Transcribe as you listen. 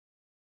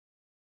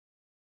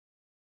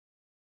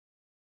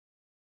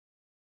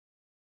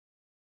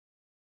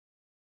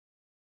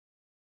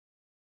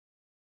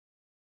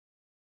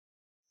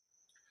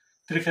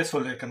Three-phase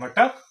full-wave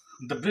converter.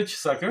 The bridge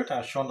circuit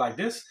as shown like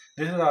this.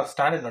 This is our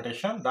standard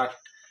notation that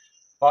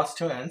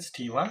positive ends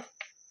T1,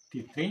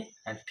 T3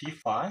 and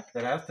T5,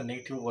 whereas the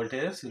negative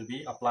voltages will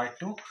be applied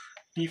to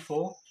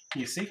T4,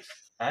 T6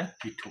 and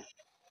T2.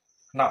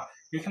 Now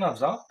you can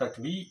observe that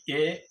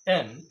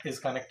VAN is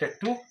connected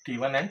to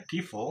T1 and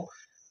T4.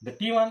 The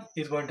T1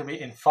 is going to be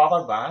in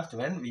forward biased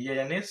when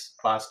VAN is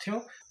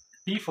positive.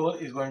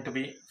 T4 is going to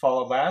be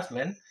forward biased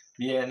when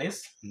VAN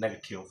is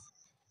negative.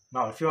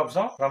 Now if you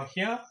observe from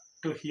here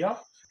to here,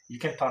 you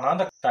can turn on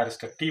the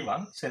thyristor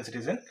T1 since it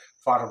is in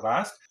forward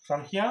biased.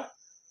 From here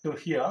to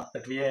here,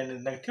 that VAN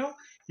is negative,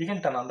 you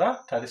can turn on the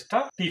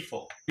thyristor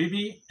T4.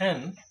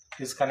 VBN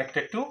is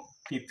connected to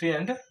T3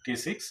 and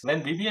T6.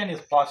 When VBN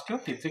is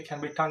positive, T3 can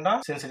be turned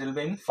on since it will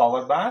be in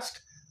forward biased,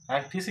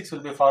 and T6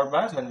 will be forward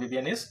biased when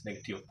VBN is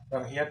negative.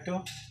 From here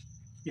to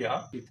here,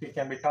 T3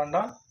 can be turned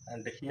on,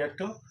 and here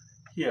to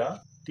here,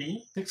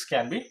 T6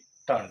 can be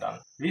turned on.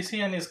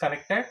 VCN is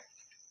connected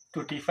to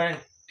T5 and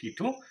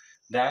T2.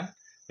 Then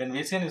when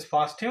VCN is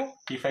positive,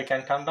 T5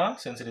 can turn on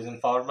since it is in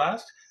forward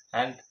biased,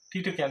 and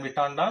T2 can be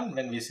turned on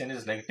when VCN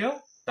is negative.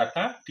 That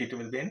time T2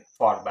 will be in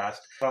forward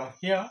biased. From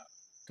here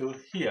to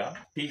here,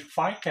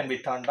 T5 can be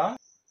turned on,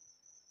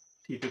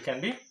 T2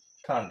 can be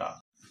turned on.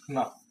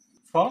 Now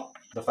for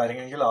the firing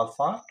angle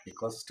alpha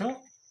equals to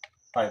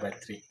pi by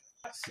 3,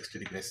 60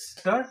 degrees.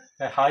 Third,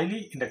 a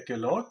highly inductive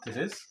load. This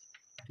is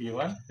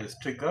T1 is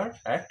triggered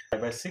at pi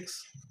by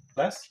 6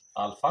 plus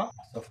alpha.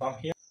 So from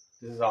here,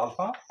 this is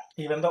alpha.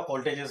 Even the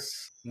voltage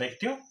is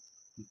negative,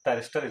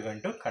 thyristor is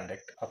going to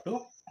conduct up to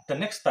the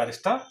next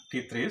thyristor.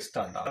 T3 is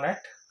turned on at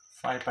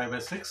 5 pi by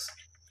 6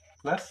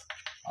 plus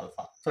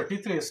alpha. So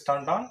T3 is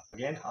turned on,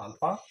 again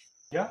alpha,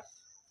 here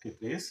T3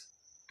 is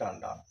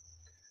turned on.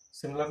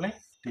 Similarly,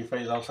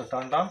 T5 is also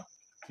turned on,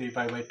 3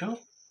 pi by 2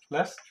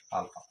 plus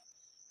alpha.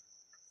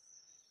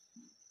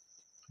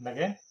 And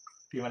again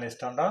T1 is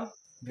turned on.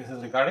 This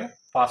is regarding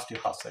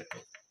positive half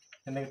cycle.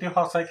 In negative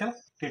half cycle,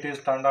 T2 is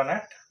turned on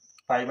at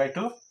pi by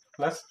 2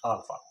 plus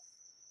alpha.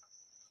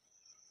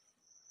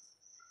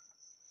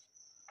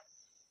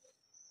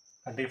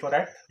 And T4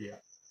 at here.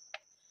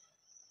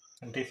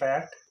 And T5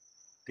 at,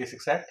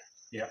 T6 at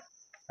here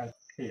and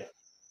here.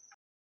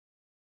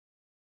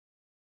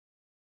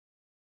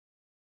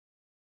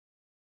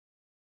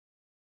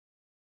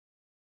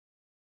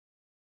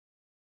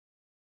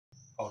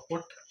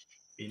 Output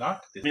P0.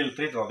 We will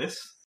pre-draw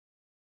this.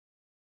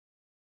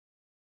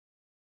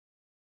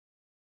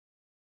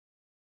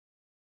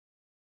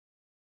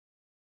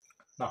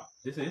 Now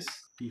this is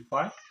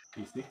T5,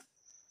 T6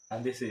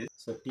 and this is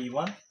so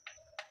T1,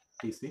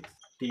 T6,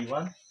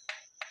 T1,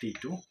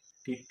 T2,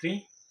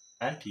 T3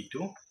 and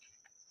T2,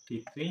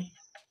 T3,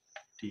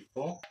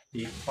 T4,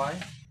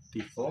 T5,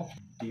 T4,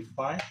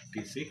 T5,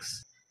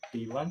 T6,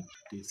 T1,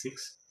 T6,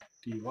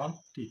 T1,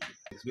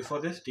 T2.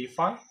 Before this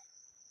T5,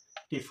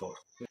 T4.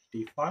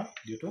 T5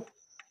 due to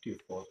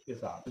T4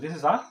 is on. This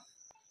is our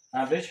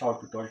average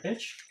output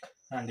voltage,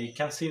 and you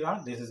can see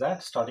that this is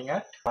at starting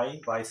at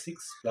pi by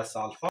 6 plus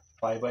alpha,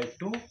 pi by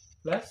 2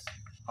 plus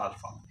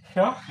alpha.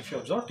 Here if you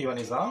observe, T1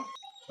 is on.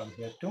 From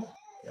here to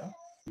here,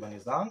 T1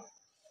 is on,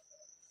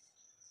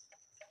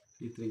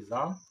 T3 is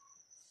on,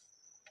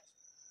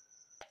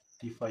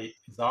 T5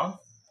 is on,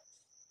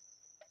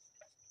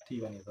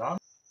 T1 is on,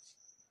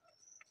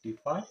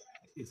 T5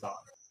 is on,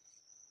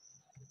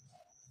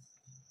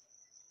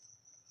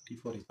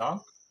 T4 is on,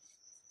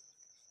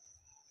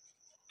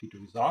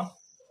 T2 is on,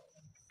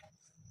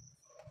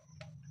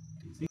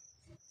 T6,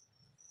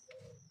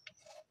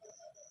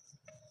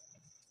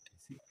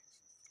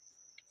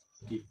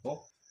 T4,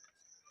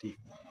 T5.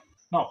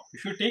 Now,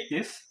 if you take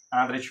this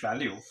average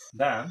value,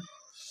 then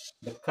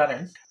the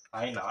current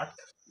I0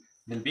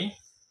 will be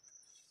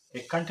a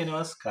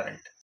continuous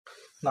current.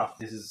 Now,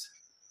 this is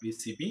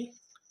VCB,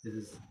 this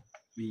is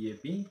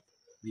VAB,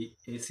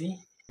 VAC,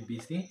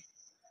 BC,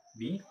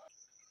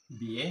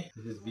 VBA,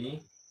 this is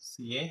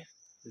VCA,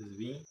 this is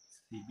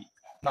VCB.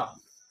 Now,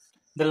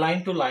 the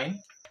line to line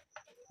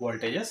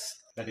voltages,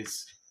 that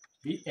is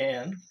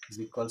VAN is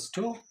equals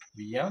to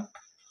VM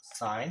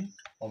sine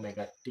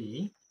omega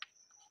t,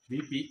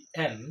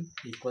 VBN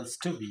equals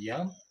to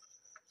VM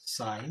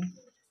sine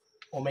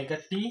omega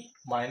t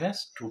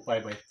minus 2 pi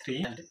by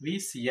 3, and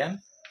VCN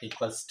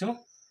equals to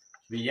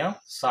VM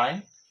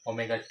sine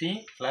omega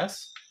t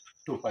plus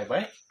 2 pi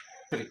by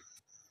 3.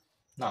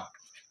 Now,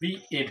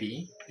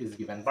 VAB is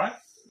given by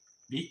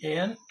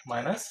VAN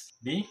minus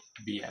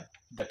VBN,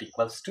 that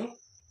equals to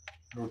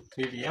root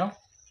 3 VM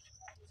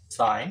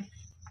sine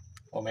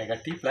omega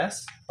t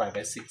plus pi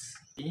by 6.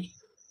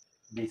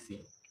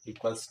 VBC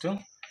equals to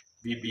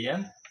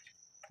VBN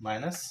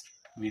minus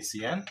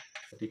VCN,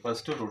 that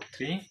equals to root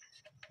 3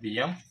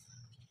 VM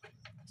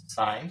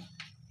sine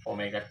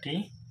omega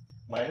t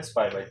minus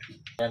pi by 2.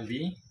 And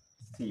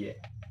VCA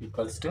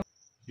equals to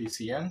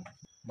VCN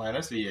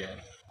minus VAN,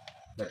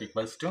 that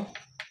equals to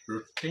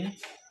root 3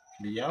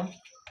 VM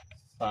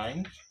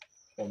sine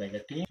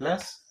omega t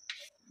plus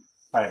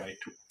pi by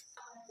 2.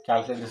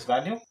 Calculate this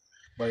value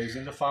by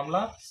using the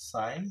formula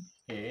sine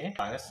A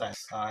minus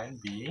sine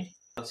B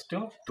equals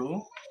to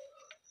 2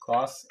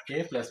 cos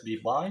A plus B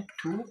by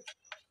 2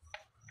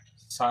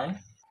 sin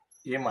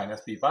A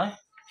minus B by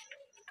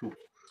 2.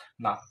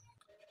 Now,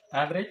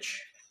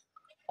 average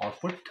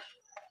output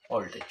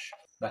voltage,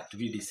 that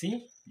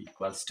VDC,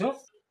 equals to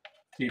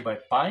 3 by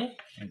pi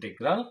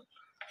integral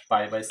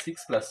pi by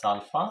 6 plus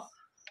alpha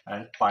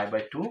and pi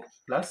by 2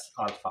 plus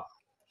alpha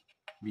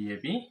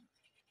VAB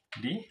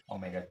d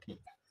omega t,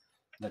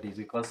 that is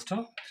equals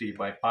to 3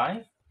 by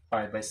pi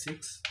by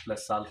 6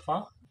 plus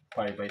alpha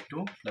pi by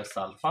 2 plus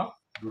alpha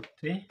root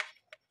 3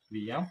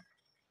 Vm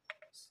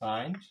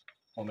sine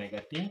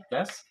omega t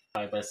plus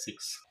pi by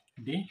 6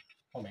 d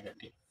omega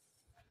t.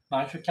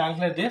 Now if you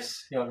calculate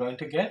this, you are going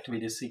to get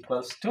VDC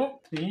equals to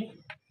 3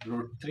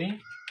 root 3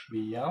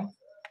 Vm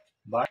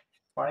by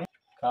pi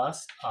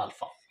cos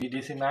alpha.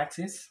 VDC max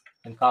is,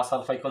 when cos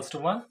alpha equals to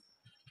 1,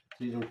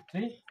 3 root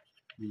 3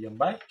 Vm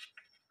by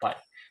pi.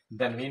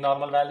 Then V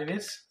normal value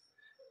is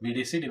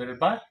VDC divided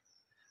by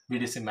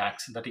VDC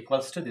max, that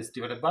equals to this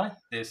divided by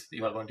this.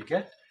 You are going to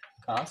get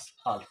cos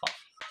alpha.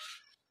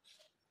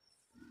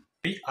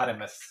 V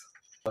RMS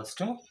equals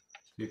to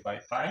 3 by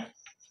pi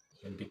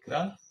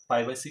integral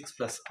pi by 6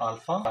 plus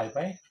alpha pi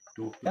by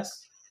 2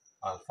 plus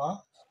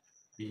alpha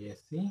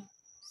VAC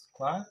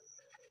square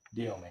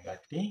d omega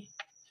t,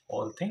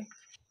 whole thing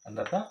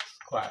under the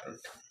square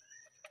root.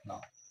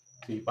 Now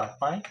 3 by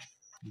pi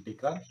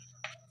integral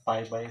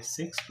pi by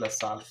 6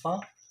 plus alpha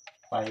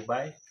pi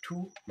by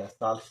 2 plus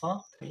alpha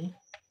 3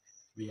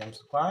 Vm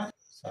square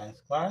sine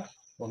square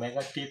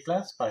omega t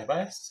plus pi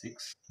by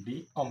 6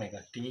 d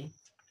omega t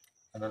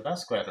under the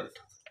square root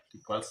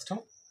equals to,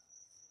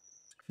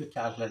 if you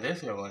calculate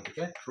this, you are going to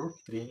get root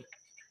 3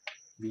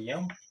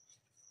 Vm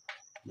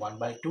 1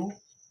 by 2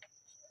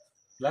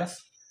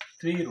 plus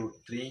 3 root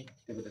 3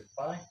 divided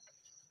by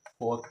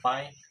 4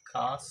 pi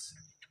cos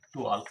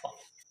 2 alpha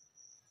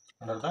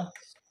under the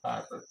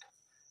square root.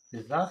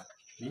 These are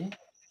the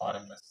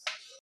RMS.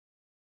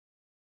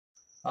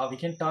 We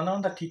can turn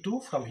on the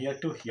T2 from here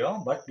to here,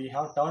 but we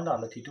have turned on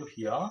the T2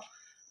 here,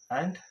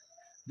 and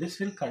this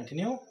will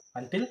continue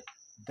until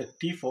the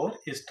T4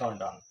 is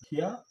turned on.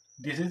 Here,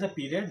 this is the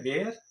period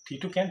where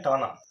T2 can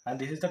turn on, and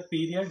this is the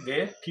period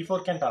where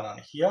T4 can turn on.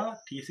 Here,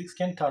 T6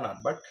 can turn on,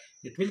 but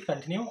it will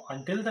continue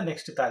until the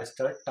next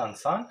thyristor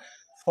turns on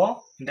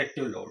for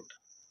inductive load,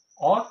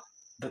 or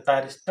the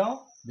thyristor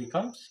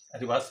becomes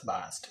reverse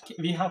biased.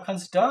 We have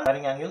considered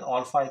bearing angle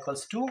alpha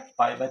equals to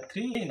pi by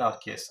 3 in our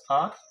case,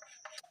 or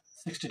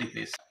 60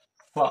 degrees.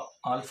 For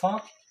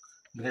alpha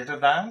greater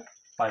than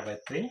pi by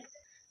 3,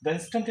 the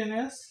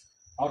instantaneous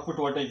output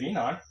voltage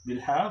V0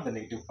 will have the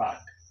negative part.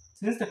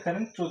 Since the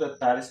current through the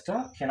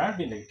thyristor cannot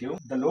be negative,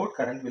 the load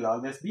current will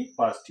always be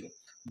positive.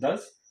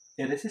 Thus,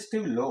 a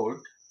resistive load,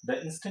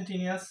 the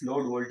instantaneous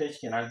load voltage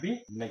cannot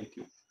be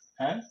negative,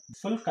 and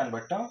full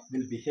converter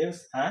will behave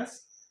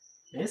as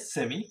a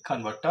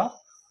semi-converter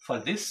for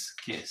this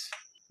case.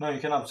 Now you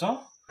can observe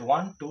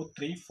 1, 2,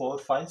 3, 4,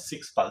 5,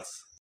 6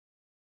 pulse.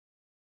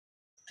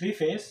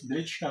 3-phase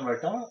bridge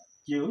converter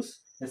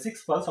gives a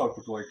 6 pulse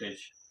output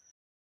voltage.